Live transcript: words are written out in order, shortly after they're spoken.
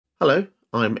Hello,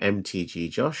 I'm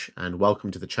MTG Josh, and welcome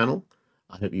to the channel.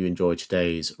 I hope you enjoyed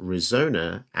today's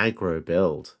Risona aggro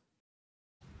build.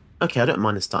 Okay, I don't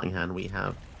mind the starting hand. We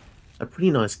have a pretty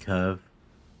nice curve,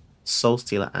 Soul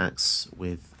Stealer Axe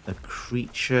with a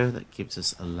creature that gives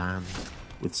us a land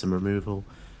with some removal,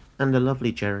 and a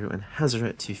lovely Jeru and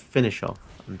Hazoret to finish off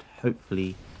and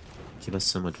hopefully give us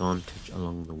some advantage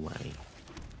along the way.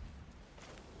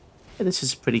 Yeah, this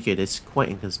is pretty good. It's quite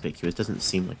inconspicuous. Doesn't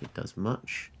seem like it does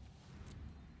much.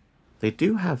 They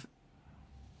do have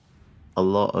a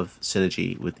lot of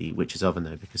synergy with the Witch's Oven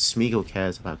though, because Smeagol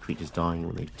cares about creatures dying.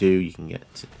 When they do, you can get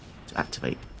to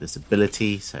activate this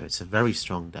ability, so it's a very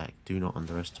strong deck. Do not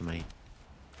underestimate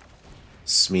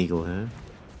Smeagol here.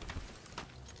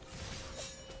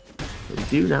 But we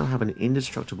do now have an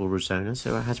indestructible Risona,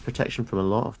 so it has protection from a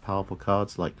lot of powerful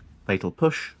cards like Fatal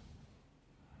Push.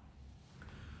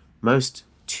 Most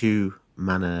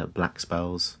 2-mana black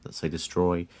spells that say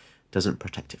destroy doesn't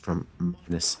protect it from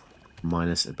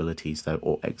minus abilities though,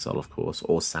 or exile of course,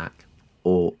 or sack,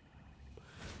 or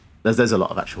there's a lot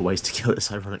of actual ways to kill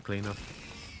this, ironically enough.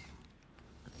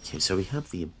 Okay, so we have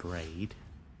the Abrade.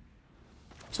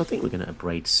 So I think we're going to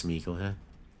Abrade Smeagol here.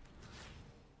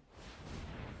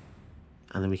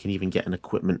 And then we can even get an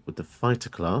equipment with the Fighter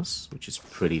class, which is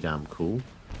pretty damn cool.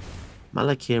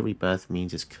 Malakir Rebirth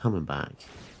means it's coming back.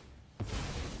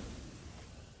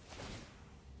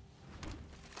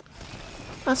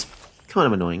 That's kind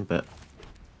of annoying, but I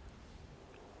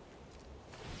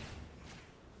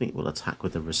think we'll attack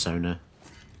with the Risona.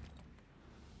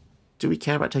 Do we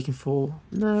care about taking 4?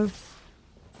 No.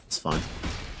 It's fine.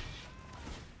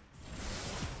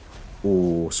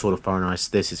 Oh, Sword of Fire and Ice.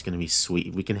 This is going to be sweet.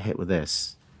 If we can hit with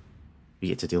this, we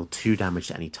get to deal 2 damage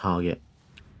to any target.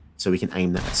 So we can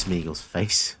aim that at Smeagol's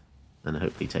face and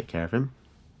hopefully take care of him.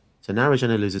 So now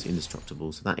Risona loses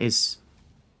Indestructible, so that is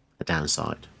a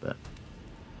downside, but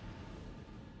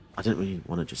I didn't really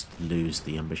want to just lose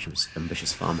the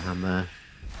ambitious farmhand there.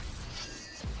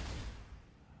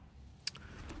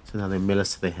 So now they mill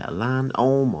us till they hit a land.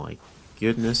 Oh my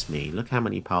goodness me. Look how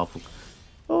many powerful...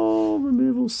 Oh,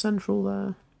 removal central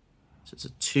there. So it's a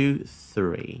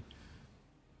 2-3.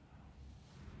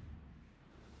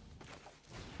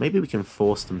 Maybe we can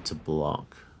force them to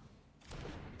block.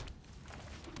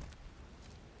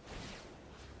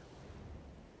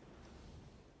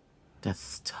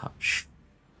 Death's Touch.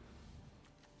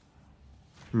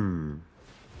 We'll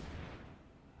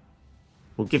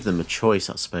give them a choice,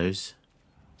 I suppose.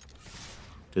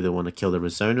 Do they want to kill the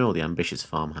Risona or the ambitious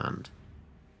farmhand?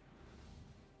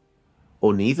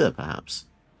 Or neither, perhaps.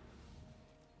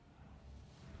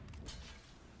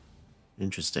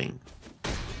 Interesting.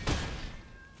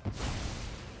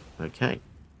 Okay.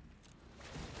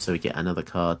 So we get another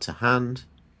card to hand.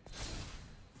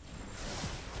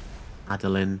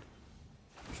 Adeline.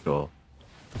 Sure.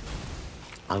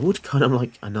 I would kind of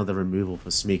like another removal for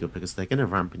Smeagol because they're going to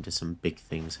ramp into some big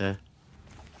things here.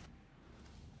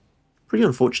 Pretty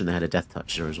unfortunate they had a Death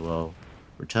Toucher as well.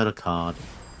 Return a card.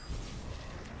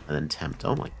 And then Tempt.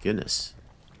 Oh my goodness.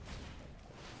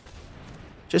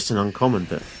 Just an uncommon,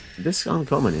 but this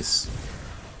uncommon is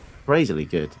crazily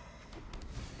good.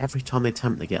 Every time they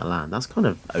tempt, they get a land. That's kind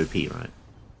of OP, right?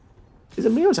 Is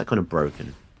it me or is that kind of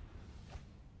broken?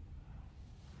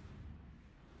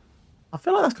 I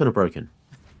feel like that's kind of broken.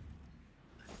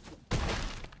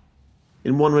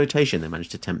 In one rotation, they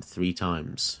managed to tempt 3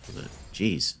 times.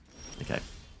 Jeez. Okay.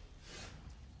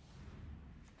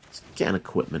 Let's get an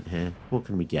equipment here. What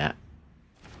can we get?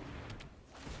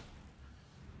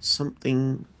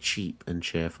 Something cheap and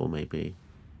cheerful, maybe.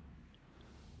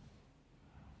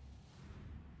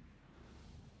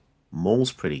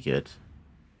 Maul's pretty good.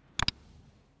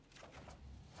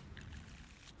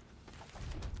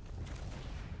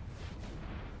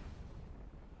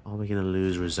 Are we going to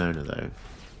lose Risona, though?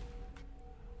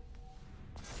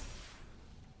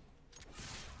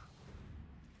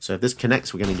 So if this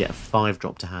connects, we're going to get a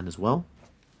 5-drop to hand as well.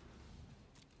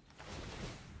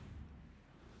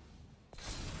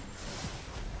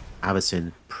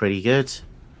 Avacyn, pretty good.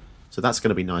 So that's going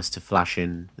to be nice to flash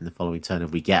in the following turn,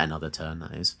 if we get another turn,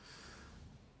 that is.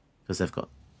 Because they've got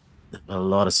a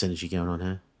lot of synergy going on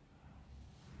here.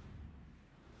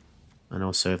 And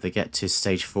also, if they get to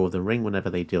stage 4 of the ring,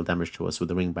 whenever they deal damage to us with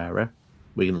the Ring Bearer,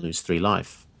 we're going to lose 3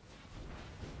 life.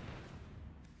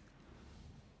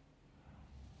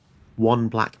 1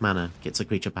 black mana gets a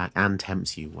creature back and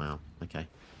tempts you. Wow, okay.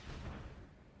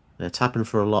 They're tapping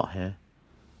for a lot here.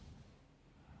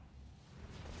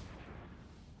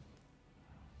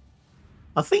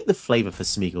 I think the flavour for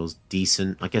Smeagol's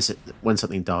decent. I guess when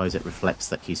something dies, it reflects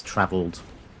that he's travelled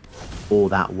all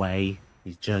that way.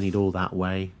 He's journeyed all that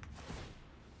way.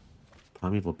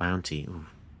 Primeval Bounty. Ooh.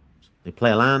 They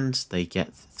play a land, they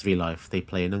get 3 life. They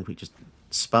play a non-creature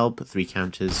spell, put 3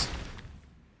 counters.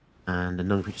 And a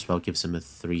non-creature spell gives them a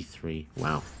 3/3.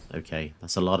 Wow. Okay,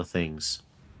 that's a lot of things.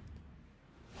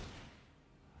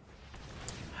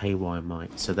 Haywire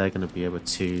Might. So they're going to be able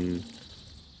to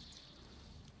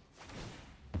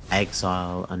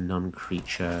exile a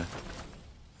non-creature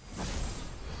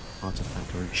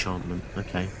artifact or enchantment.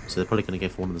 Okay, so they're probably going to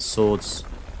go for one of the swords.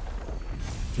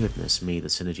 Goodness me, the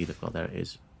synergy they've got there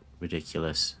is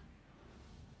ridiculous.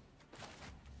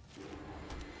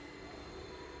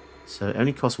 So it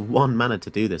only costs 1 mana to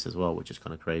do this as well, which is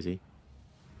kind of crazy.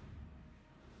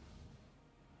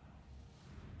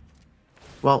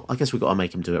 Well, I guess we've got to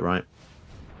make him do it, right?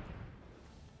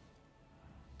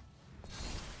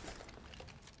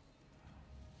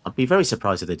 I'd be very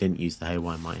surprised if they didn't use the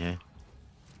Haywire Might here.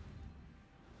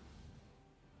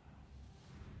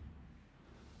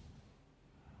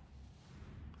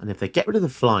 And if they get rid of the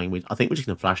flying, I think we're just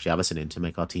going to flash the Avacyn in to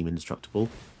make our team indestructible.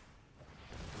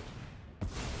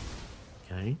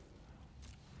 Okay.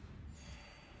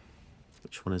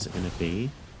 Which one is it going to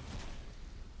be?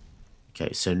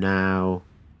 Okay, so now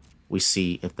we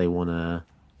see if they want to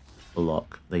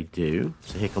block. They do.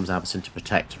 So here comes Avacyn to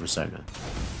protect Risona.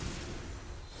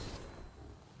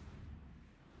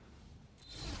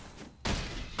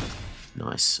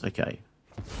 Nice, okay.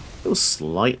 Feels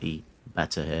slightly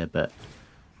better here, but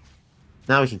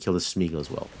now we can kill the Smeagol as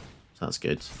well. So that's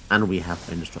good. And we have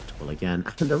Indestructible again.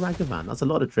 And the Ragavan. That's a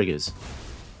lot of triggers.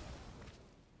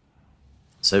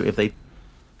 So if they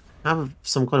have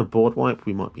some kind of board wipe,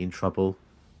 we might be in trouble.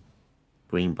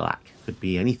 Green-black. Could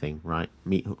be anything, right?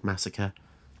 Meat Hook Massacre.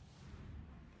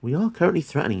 We are currently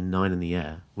threatening 9 in the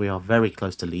air. We are very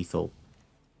close to lethal.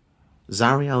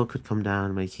 Zariel could come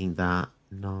down, making that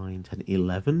 9, 10,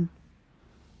 11.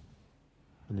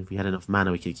 And if we had enough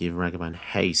mana, we could give Ragavan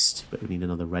haste, but we need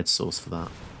another red source for that.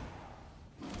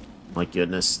 My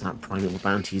goodness, that Primeval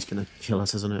Bounty is going to kill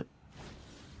us, isn't it?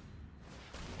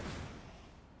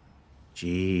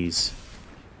 Jeez.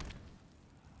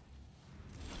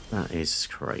 That is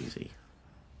crazy.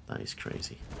 That is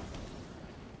crazy.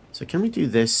 So can we do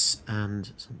this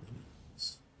and something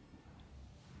else?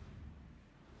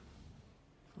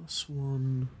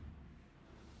 +1.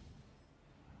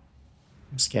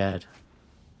 I'm scared.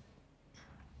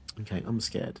 Okay, I'm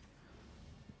scared.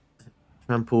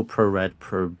 Trample, pro red,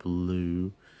 pro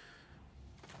blue.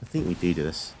 I think we do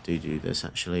this. Do this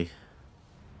actually.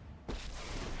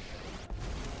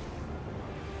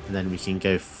 And then we can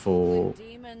go for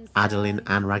Adeline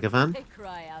and Ragavan,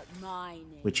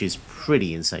 which is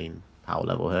pretty insane power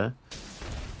level here.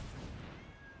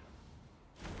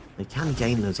 They can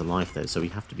gain loads of life though, so we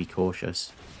have to be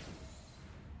cautious.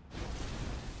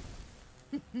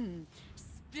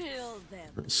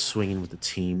 Let's swing in with the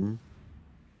team.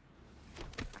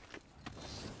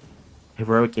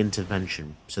 Heroic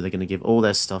Intervention. So they're going to give all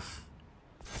their stuff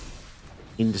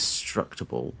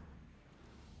indestructible.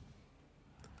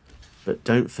 But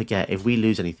don't forget, if we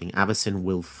lose anything, Avacyn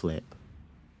will flip.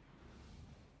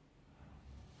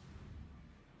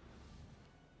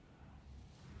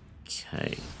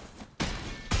 Okay.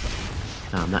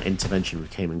 Damn, that intervention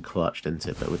came in clutch, didn't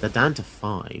it? But they're down to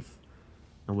 5.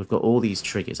 And we've got all these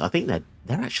triggers. I think they're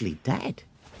actually dead.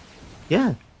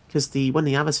 Yeah, because when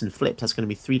the Avacyn flips, that's going to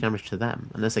be 3 damage to them.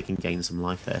 Unless they can gain some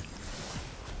life here.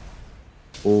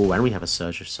 Oh, and we have a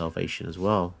Surge of Salvation as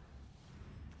well.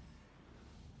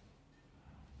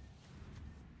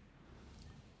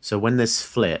 So when this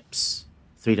flips,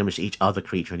 3 damage to each other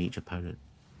creature and each opponent.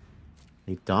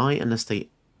 They die unless they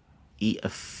eat a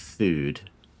food.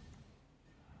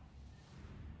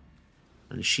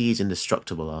 And she's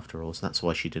indestructible after all, so that's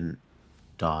why she didn't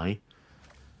die.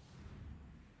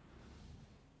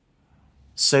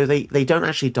 So they don't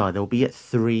actually die. They'll be at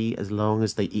 3 as long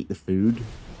as they eat the food.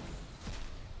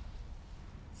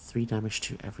 3 damage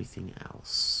to everything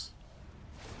else.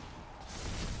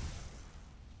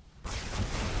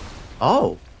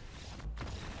 Oh!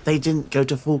 They didn't go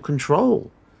to full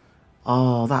control.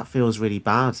 Oh, that feels really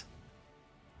bad.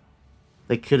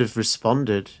 They could have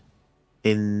responded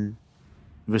in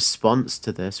response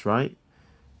to this, right?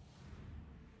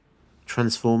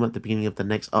 Transform at the beginning of the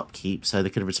next upkeep, so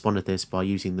they could have responded to this by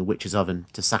using the Witch's Oven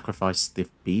to sacrifice the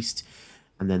beast,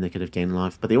 and then they could have gained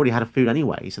life. But they already had a food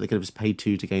anyway, so they could have just paid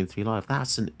 2 to gain 3 life.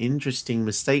 That's an interesting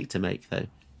mistake to make, though.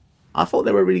 I thought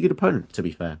they were a really good opponent, to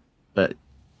be fair. But,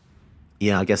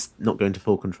 yeah, I guess not going to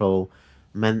full control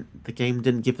meant the game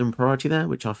didn't give them priority there,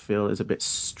 which I feel is a bit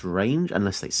strange,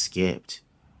 unless they skipped,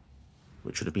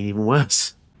 which would have been even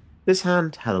worse. This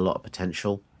hand had a lot of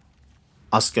potential.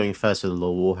 Us going first with the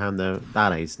Law Warhound, though,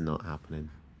 that is not happening.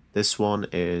 This one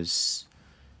is...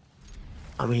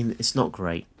 I mean, it's not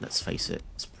great, let's face it.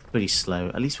 It's pretty slow.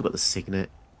 At least we've got the Signet.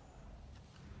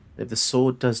 If the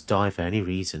sword does die for any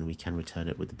reason, we can return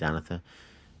it with the Danither.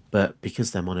 But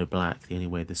because they're mono black, the only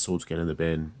way the swords get in the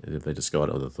bin is if they discard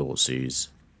other Thoughtseize.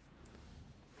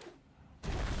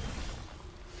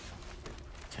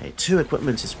 Okay, 2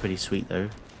 equipment is pretty sweet though.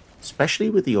 Especially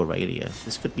with the Aurelia.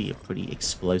 This could be a pretty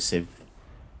explosive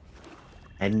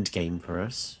end game for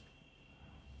us.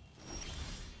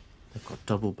 They've got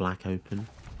double black open.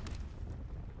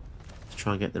 Let's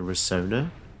try and get the Risona.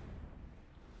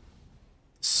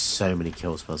 So many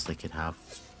kill spells they could have.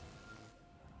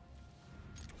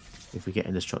 If we get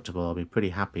indestructible, I'll be pretty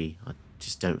happy. I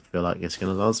just don't feel like it's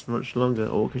going to last for much longer.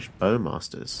 Orcish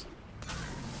Bowmasters.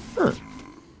 Huh.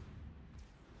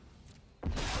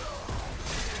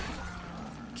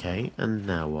 Okay, and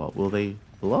now what? Will they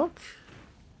block?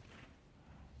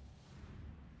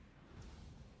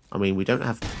 I mean, we don't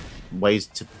have ways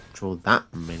to draw that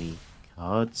many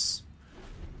cards.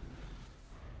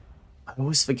 I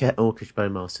always forget Orcish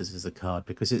Bowmasters is a card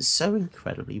because it's so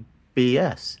incredibly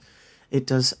BS. It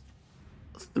does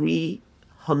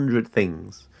 300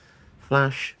 things.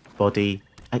 Flash, body,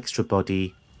 extra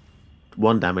body,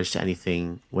 1 damage to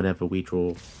anything whenever we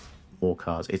draw more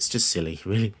cards. It's just silly,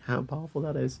 really, how powerful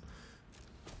that is.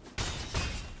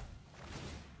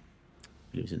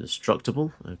 Blue's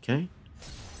indestructible, okay.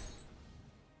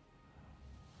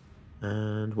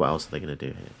 And what else are they going to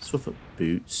do here? Swiftfoot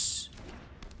Boots.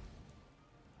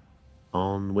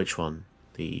 On which one?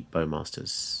 The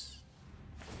Bowmasters.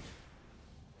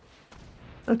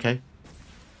 Okay.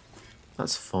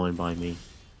 That's fine by me.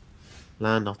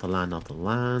 Land after land after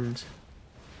land.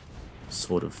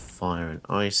 Sword of Fire and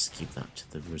Ice. Keep that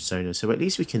to the Risona. So at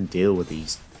least we can deal with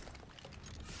these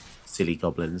silly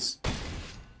goblins.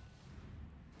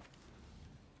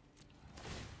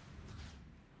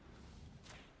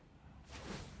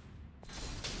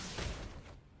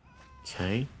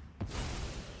 Okay.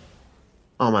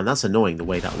 Oh man, that's annoying the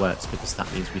way that works, because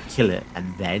that means we kill it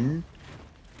and then...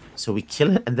 So we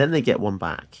kill it and then they get 1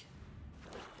 back.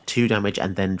 2 damage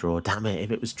and then draw. Damn it,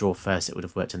 if it was draw first it would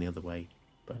have worked in the other way.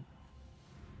 But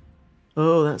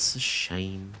oh, that's a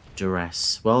shame.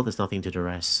 Duress. Well, there's nothing to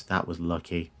duress. That was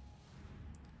lucky.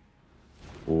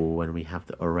 Oh, and we have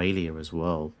the Aurelia as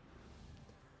well.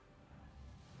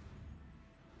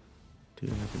 Do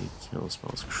we have any kill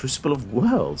spells? Crucible of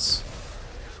Worlds.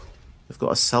 They've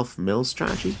got a self-mill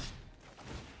strategy.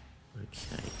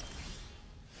 Okay.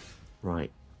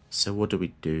 Right. So what do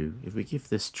we do? If we give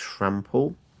this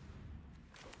Trample,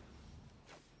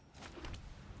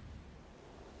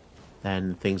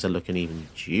 then things are looking even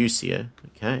juicier.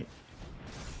 Okay.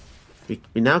 We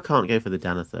now can't go for the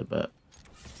Danither, but...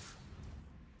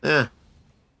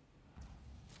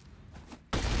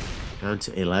 Down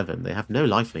to 11. They have no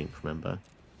lifelink, remember.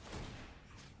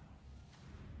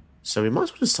 So we might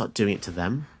as well just start doing it to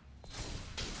them.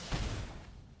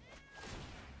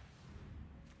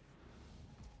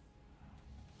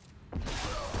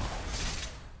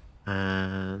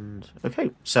 And...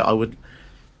 okay, so I would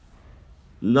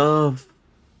love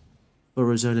for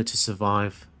Risona to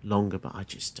survive longer, but I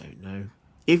just don't know.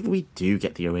 If we do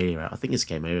get the Aurelia out, I think it's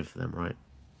game over for them, right?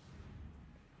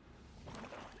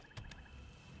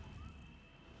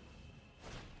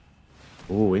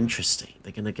 Oh, interesting.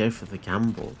 They're going to go for the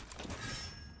gamble.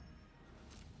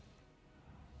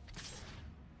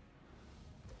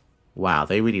 Wow,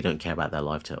 they really don't care about their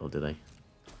life total, do they?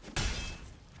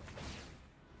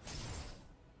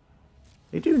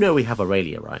 They do know we have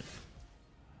Aurelia, right?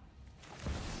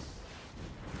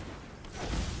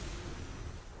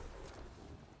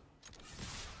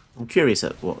 I'm curious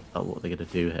at what they're going to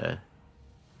do here.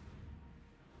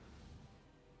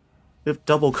 We have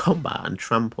double combat and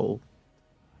trample.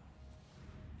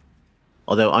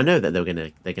 Although I know that they're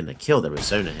gonna kill the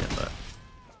Risona here, but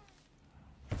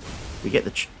we get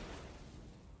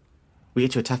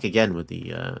to attack again with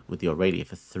the Aurelia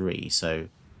for 3. So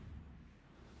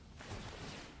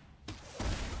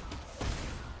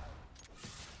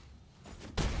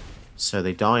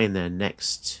they die in their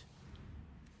next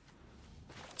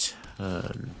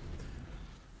turn.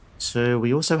 So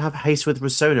we also have haste with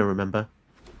Risona, remember?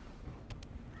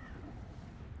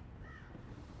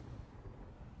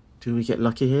 Do we get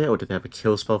lucky here, or do they have a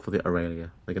kill spell for the Aurelia?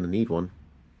 They're going to need one.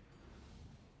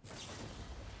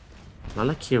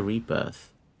 Malakia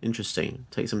Rebirth. Interesting.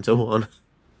 Takes them to 1.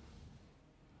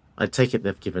 I take it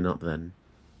they've given up then.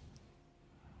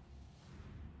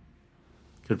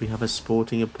 Could we have a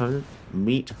sporting opponent?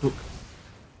 Meat Hook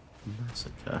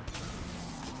Massacre.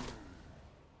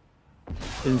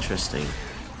 Interesting.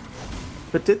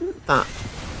 But didn't that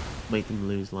make him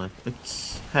lose life?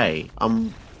 Okay,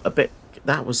 I'm a bit...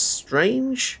 That was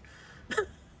strange.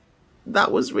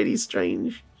 That was really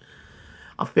strange.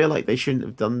 I feel like they shouldn't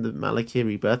have done the Malakir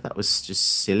rebirth. That was just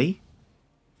silly.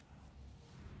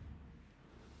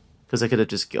 Because they could have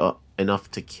just got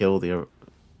enough to kill the...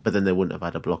 But then they wouldn't have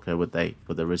had a blocker, would they?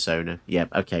 For the Risona. Yeah,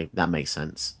 okay, that makes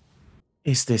sense.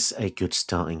 Is this a good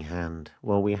starting hand?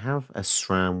 Well, we have a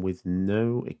SRAM with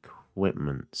no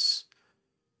equipments.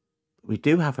 We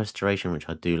do have Restoration, which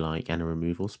I do like, and a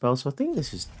removal spell, so I think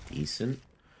this is decent.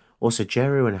 Also,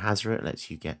 Jeru and Hazoret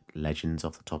lets you get legends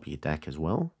off the top of your deck as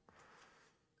well.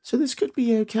 So this could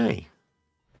be okay.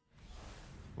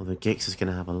 Although Gix is going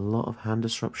to have a lot of hand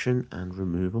disruption and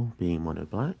removal, being mono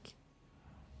black.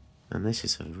 And this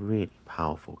is a really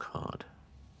powerful card.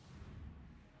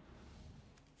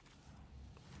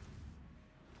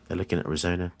 They're looking at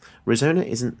Risona. Risona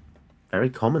isn't very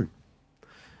common.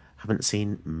 Haven't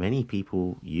seen many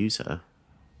people use her.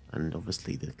 And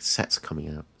obviously the set's coming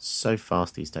out so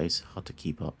fast these days, hard to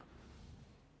keep up.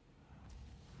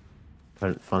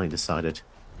 Opponent finally decided.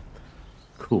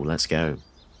 Cool, let's go.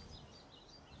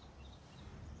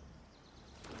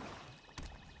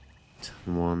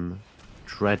 Turn 1,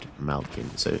 Dread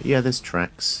Malkin. So yeah, there's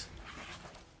tracks.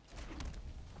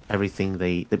 Everything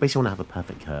they basically want to have a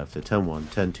perfect curve. So turn 1,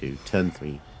 turn 2, turn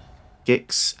 3,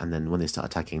 Gix, and then when they start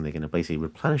attacking, they're going to basically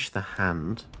replenish the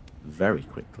hand very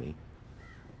quickly.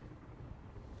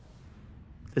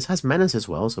 This has Menace as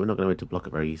well, so we're not going to be able to block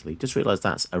it very easily. Just realised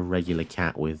that's a regular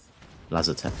cat with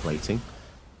Lazotep plating.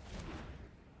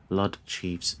 Blood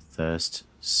Chief's Thirst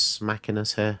smacking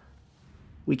us here.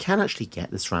 We can actually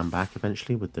get this SRAM back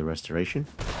eventually with the Restoration,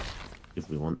 if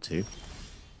we want to.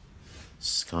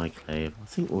 Skyclave. I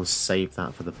think we'll save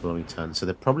that for the following turn. So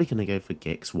they're probably going to go for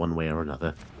Gix one way or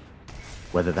another.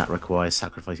 Whether that requires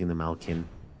sacrificing the Malkin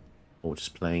or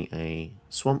just playing a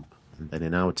Swamp. And then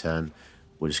in our turn,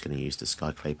 we're just going to use the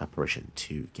Skyclave Apparition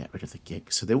to get rid of the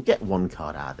Gix. So they'll get one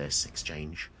card out of this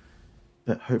exchange.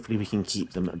 But hopefully we can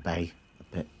keep them at bay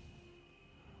a bit.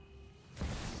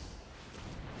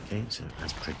 Okay, so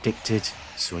as predicted,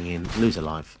 swing in, lose a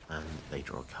life, and they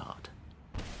draw a card.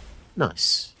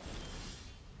 Nice.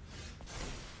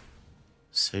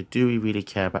 So do we really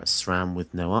care about SRAM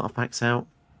with no artifacts out?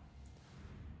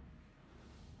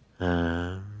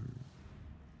 But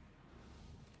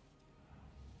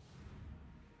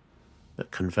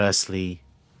conversely,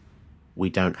 we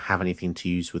don't have anything to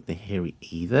use with Nahiri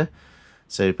either.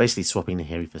 So basically swapping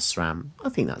Nahiri for SRAM, I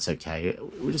think that's okay.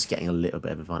 We're just getting a little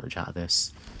bit of advantage out of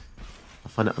this. I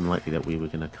find it unlikely that we were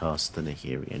going to cast the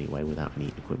Nahiri anyway without any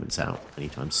equipments out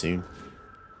anytime soon.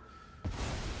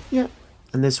 Yeah,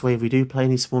 and this way if we do play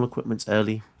any small equipments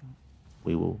early,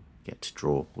 we will get to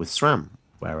draw with SRAM.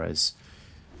 Whereas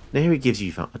Nahiri gives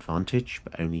you advantage,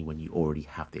 but only when you already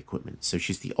have the equipment. So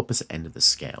she's the opposite end of the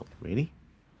scale, really.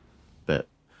 But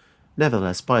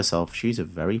nevertheless, by herself, she's a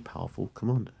very powerful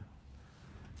commander.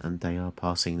 And they are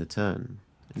passing the turn.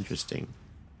 Interesting.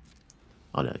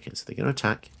 Oh no, okay, so they're going to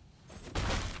attack.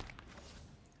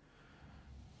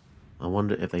 I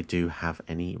wonder if they do have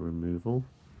any removal.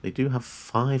 They do have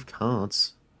 5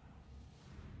 cards.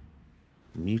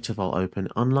 Mutavault open.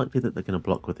 Unlikely that they're going to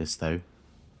block with this, though.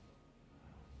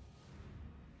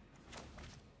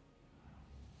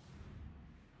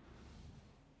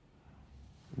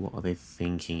 What are they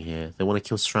thinking here? They want to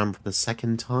kill SRAM for the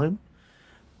second time?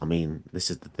 I mean,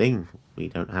 this is the thing. We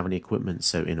don't have any equipment,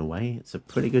 so in a way, it's a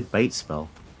pretty good bait spell.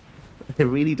 They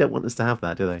really don't want us to have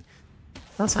that, do they?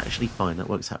 That's actually fine. That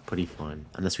works out pretty fine.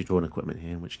 Unless we draw an equipment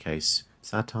here, in which case,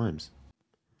 sad times.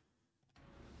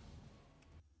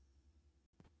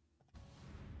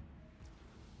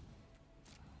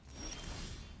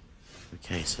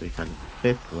 Okay, so we can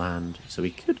 5th land. So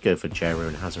we could go for Jeru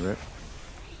and Hazoret.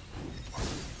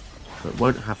 But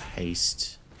won't have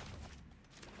haste.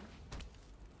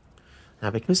 Now,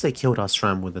 because they killed our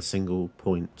SRAM with a single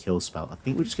point kill spell, I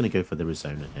think we're just going to go for the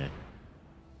Risona here.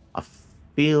 I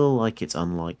feel like it's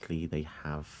unlikely they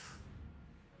have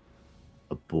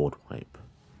a board wipe.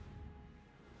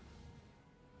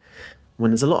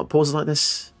 When there's a lot of pauses like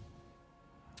this,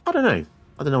 I don't know.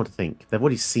 I don't know what to think. They've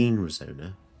already seen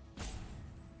Risona.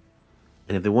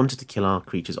 And if they wanted to kill our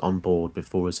creatures on board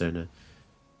before Risona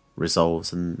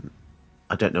resolves, and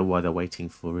I don't know why they're waiting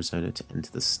for Risona to enter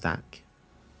the stack.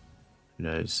 Who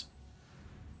knows?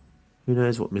 Who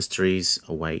knows what mysteries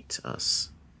await us?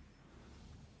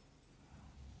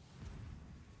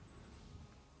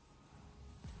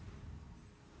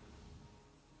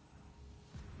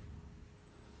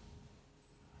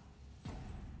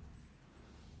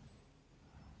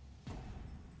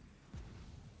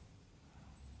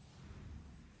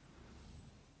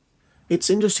 It's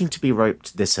interesting to be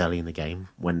roped this early in the game,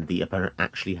 when the opponent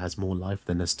actually has more life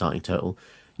than their starting total.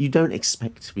 You don't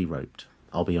expect to be roped,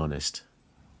 I'll be honest.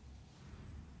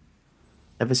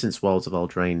 Ever since Wilds of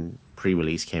Eldraine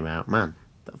pre-release came out, man,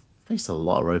 I've faced a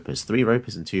lot of ropers. 3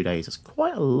 ropers in 2 days, that's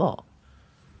quite a lot.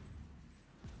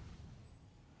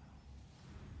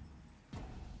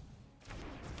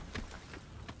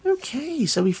 Okay,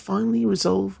 so we finally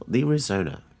resolve the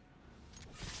Risona.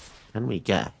 Can we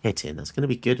get a hit in? That's going to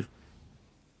be good.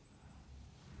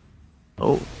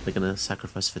 Oh, they're going to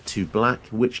sacrifice for 2 black.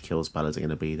 Which kill spell is it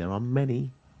going to be? There are many.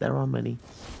 There are many.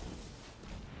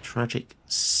 Tragic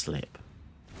Slip.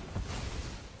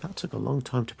 That took a long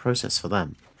time to process for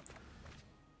them.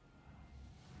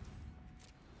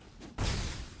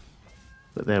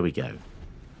 But there we go.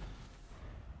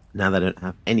 Now they don't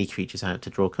have any creatures out to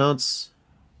draw cards.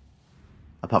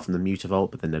 Apart from the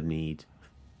Mutavault, but then they need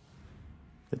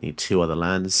 2 other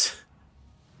lands.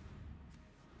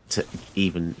 To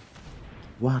even...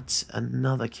 What?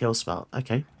 Another kill spell.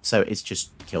 Okay, so it's just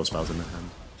kill spells in the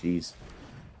hand. Jeez.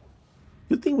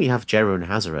 Good thing we have Jero and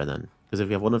Hazara then. Because if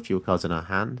we have 1 or fewer cards in our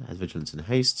hand, as Vigilance and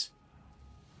Haste,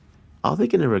 are they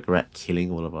going to regret killing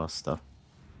all of our stuff?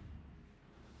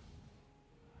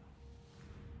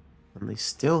 And they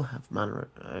still have mana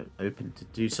open to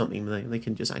do something. They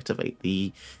can just activate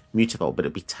the Mutavault, but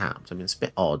it'll be tapped. I mean, it's a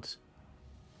bit odd.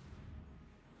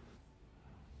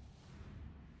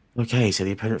 Okay, so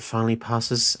the opponent finally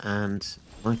passes, and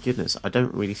my goodness, I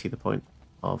don't really see the point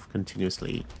of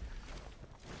continuously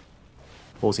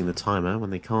pausing the timer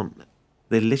when they can't...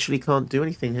 They literally can't do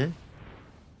anything here.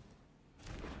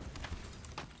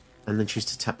 And then choose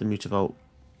to tap the Mutavault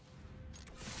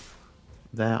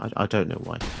there. I don't know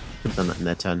why. Could have done that in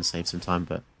their turn to save some time,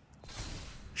 but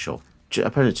sure.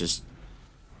 Opponent just...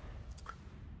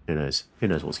 Who knows? Who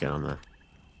knows what's going on there?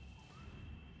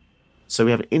 So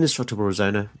we have an Indestructible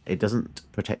Risona. It doesn't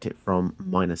protect it from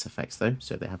minus effects, though.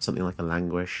 So they have something like a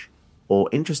Languish. Or,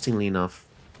 interestingly enough,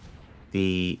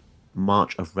 the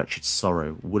March of Wretched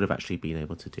Sorrow would have actually been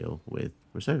able to deal with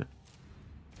Risona.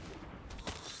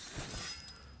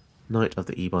 Knight of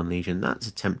the Ebon Legion. That's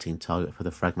a tempting target for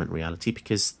the Fragment Reality,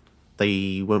 because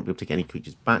they won't be able to get any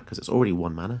creatures back, because it's already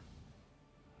 1 mana.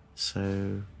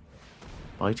 So,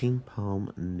 Biting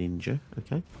Palm Ninja.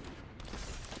 Okay.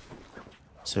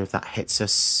 So if that hits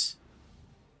us,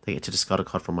 they get to discard a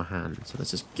card from my hand. So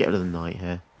let's just get rid of the Knight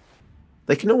here.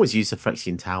 They can always use the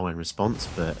Phyrexian Tower in response,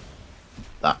 but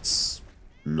that's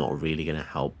not really going to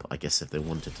help, I guess, if they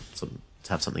wanted to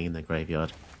have something in their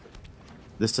graveyard.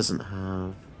 This doesn't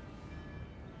have...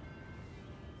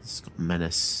 It's got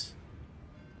Menace.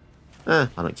 I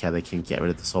don't care, they can get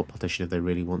rid of the Soul Partition if they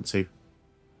really want to.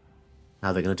 How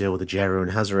are they going to deal with the Jero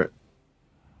and Hazaret?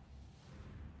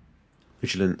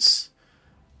 Vigilance,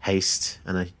 Haste,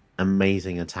 and an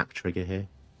amazing attack trigger here.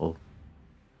 Or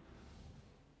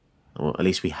at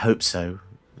least we hope so.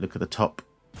 Look at the top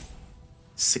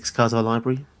 6 cards of our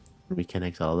library. We can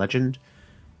exile a legend.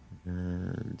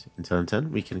 And until in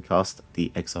turn, we can cast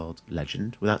the exiled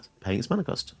legend without paying its mana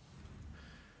cost.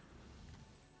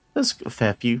 There's a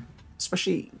fair few,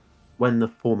 especially when the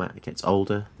format gets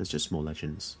older. There's just more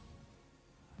legends.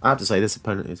 I have to say, this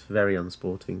opponent is very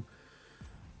unsporting.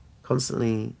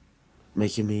 Constantly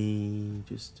making me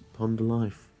just ponder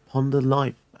life. Ponder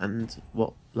life and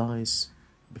what lies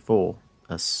before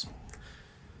us.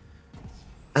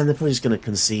 And they're probably just going to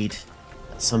concede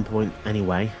at some point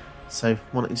anyway. So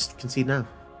why not just concede now?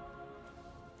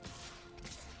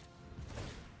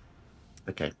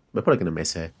 Okay, we're probably going to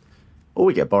miss here. Or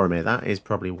we get Boromir. That is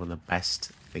probably one of the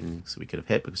best things we could have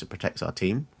hit because it protects our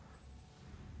team.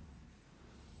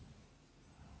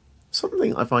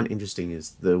 Something I find interesting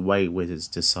is the way Wizards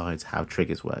decides how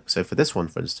triggers work. So for this one,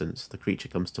 for instance, the creature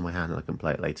comes to my hand and I can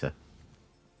play it later.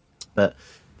 But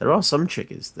there are some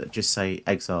triggers that just say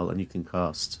exile and you can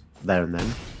cast there and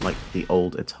then, like the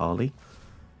old Itali.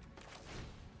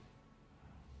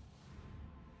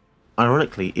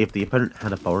 Ironically, if the opponent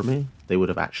had a Boromir, they would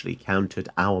have actually countered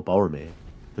our Boromir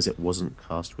because it wasn't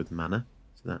cast with mana.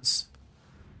 So that's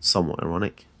somewhat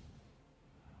ironic.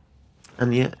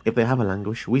 And yet, if they have a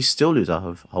Languish, we still lose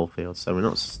our whole field, so we're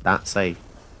not that safe.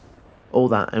 All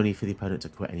that only for the opponent to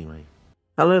quit anyway.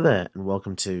 Hello there, and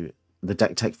welcome to the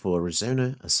deck tech for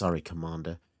Risona, Asari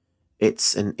Commander.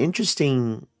 It's an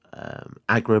interesting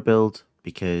aggro build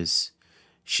because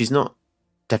she's not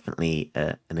definitely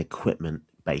an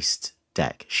equipment-based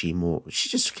deck. She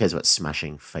just cares about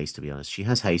smashing face, to be honest. She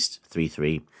has haste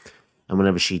 3/3. And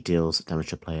whenever she deals damage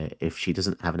to a player, if she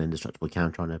doesn't have an indestructible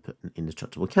counter on her, put an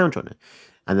indestructible counter on her.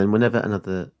 And then whenever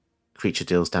another creature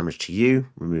deals damage to you,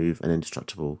 remove an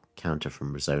indestructible counter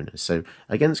from Risona. So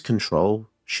against control,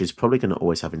 she's probably going to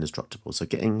always have indestructible. So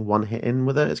getting one hit in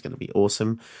with her is going to be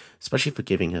awesome, especially for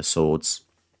giving her swords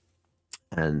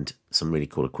and some really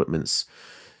cool equipments.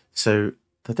 So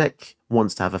the deck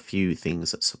wants to have a few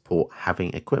things that support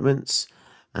having equipments,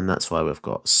 and that's why we've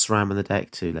got SRAM in the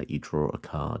deck to let you draw a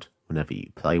card whenever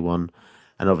you play one.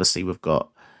 And obviously we've got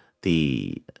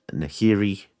the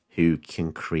Nahiri, who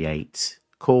can create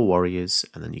core warriors,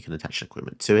 and then you can attach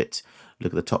equipment to it.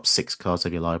 Look at the top 6 cards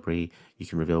of your library. You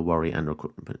can reveal warrior and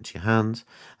equipment put into your hand.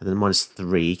 And then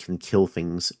 -3 can kill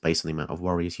things based on the amount of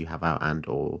warriors you have out and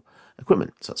or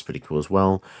equipment. So that's pretty cool as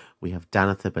well. We have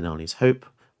Danitha Benali's Hope,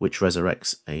 which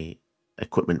resurrects a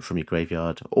equipment from your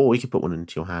graveyard, or you can put one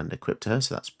into your hand equipped to her,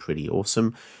 so that's pretty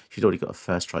awesome. She's already got a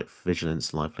first strike, vigilance,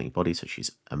 lifelink body, so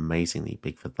she's amazingly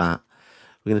big for that.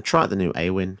 We're going to try out the new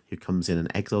Awen, who comes in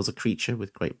and exiles a creature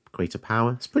with greater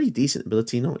power. It's pretty decent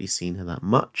ability, not really seen her that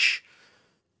much.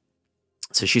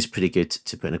 So she's pretty good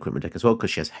to put in equipment deck as well,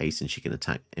 because she has haste and she can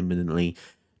attack imminently.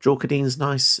 Jorkadine's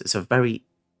nice. It's a very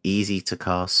easy to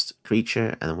cast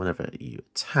creature, and then whenever you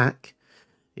attack,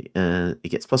 it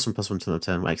gets +1/+1 to the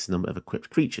turn, X the number of equipped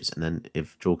creatures, and then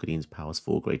if Jorkadine's power is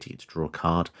 4 greater, you get to draw a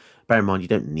card. Bear in mind, you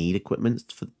don't need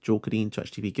equipment for Jorkadine to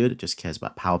actually be good, it just cares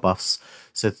about power buffs.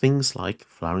 So things like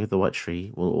Flowering of the White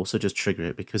Tree will also just trigger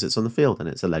it because it's on the field and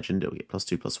it's a legend, it'll get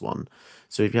 +2/+1.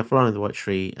 So if you have Flowering of the White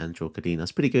Tree and Jorkadine,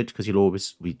 that's pretty good because you'll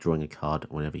always be drawing a card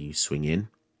whenever you swing in.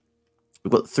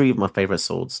 We've got 3 of my favourite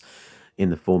swords in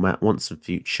the format: Once and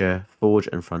Future, Forge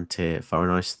and Frontier,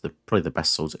 Foreignice, probably the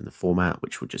best swords in the format,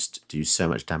 which will just do so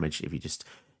much damage if you just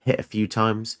hit a few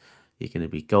times. You're going to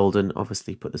be golden.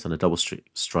 Obviously put this on a double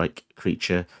strike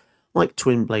creature like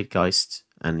Twin Blade Geist,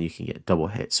 and you can get double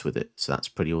hits with it, so that's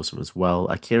pretty awesome as well.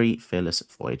 Akiri, Fearless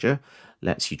Voyager,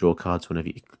 lets you draw cards whenever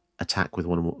you attack with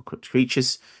one or more equipped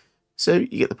creatures. So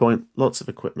you get the point. Lots of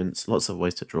equipments, lots of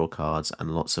ways to draw cards,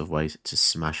 and lots of ways to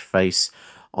smash face.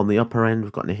 On the upper end,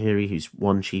 we've got Nahiri, who's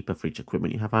 1 cheaper for each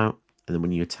equipment you have out. And then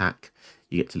when you attack,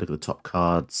 you get to look at the top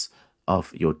cards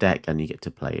of your deck, and you get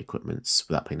to play equipments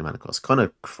without paying the mana cost. Kind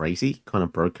of crazy, kind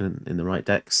of broken in the right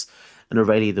decks. And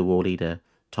Aurelia, the War Leader,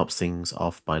 tops things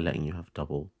off by letting you have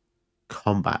double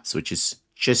combats, which is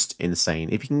just insane.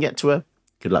 If you can get to her,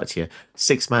 good luck to you.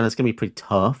 6 mana is going to be pretty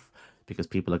tough, because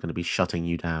people are going to be shutting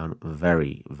you down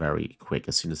very, very quick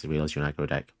as soon as they realize you're an aggro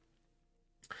deck.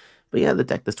 But yeah, the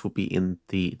deck list will be in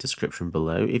the description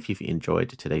below. If you've enjoyed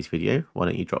today's video, why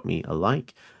don't you drop me a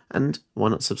like, and why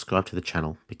not subscribe to the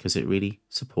channel, because it really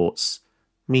supports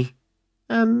me,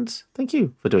 and thank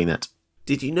you for doing that.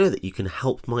 Did you know that you can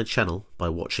help my channel by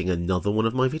watching another one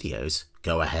of my videos?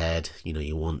 Go ahead, you know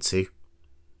you want to.